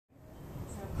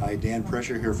Hi, Dan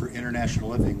Prescher here for International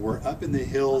Living. We're up in the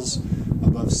hills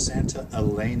above Santa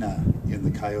Elena in the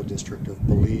Cayo district of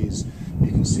Belize. You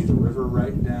can see the river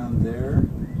right down there.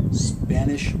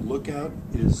 Spanish Lookout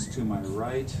is to my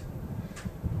right,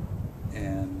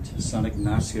 and San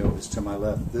Ignacio is to my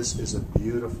left. This is a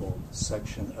beautiful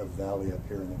section of valley up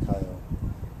here in the Cayo.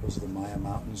 Those are the Maya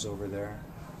Mountains over there.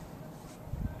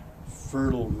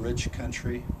 Fertile, rich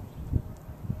country.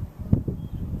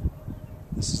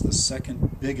 This is the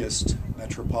second biggest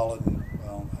metropolitan,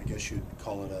 well, I guess you'd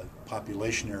call it a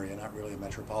population area, not really a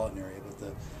metropolitan area, but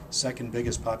the second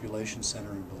biggest population center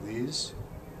in Belize.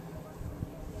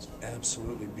 It's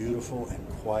absolutely beautiful and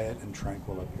quiet and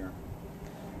tranquil up here.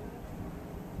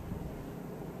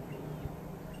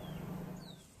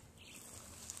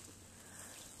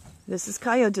 This is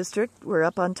Cayo district. We're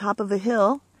up on top of a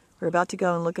hill. We're about to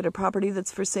go and look at a property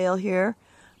that's for sale here,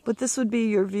 but this would be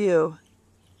your view.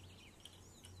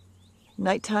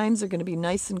 Night times are going to be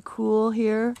nice and cool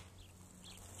here.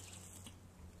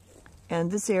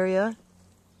 And this area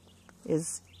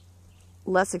is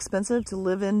less expensive to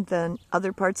live in than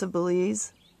other parts of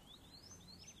Belize.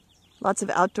 Lots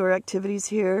of outdoor activities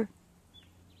here.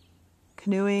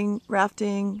 Canoeing,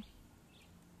 rafting,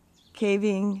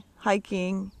 caving,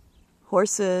 hiking,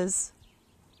 horses.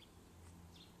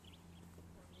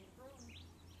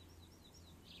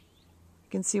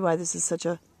 You can see why this is such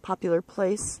a popular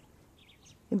place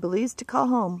in Belize to call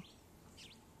home.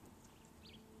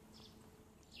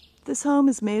 This home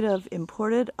is made of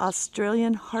imported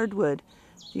Australian hardwood.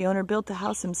 The owner built the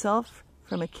house himself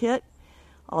from a kit.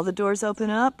 All the doors open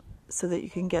up so that you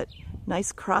can get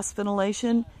nice cross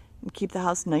ventilation and keep the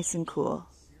house nice and cool.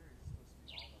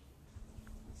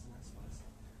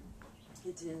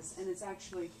 It is, and it's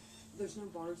actually, there's no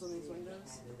bars on these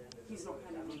windows. He's not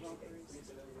had any bars.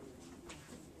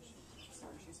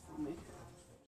 Sorry, she's filming.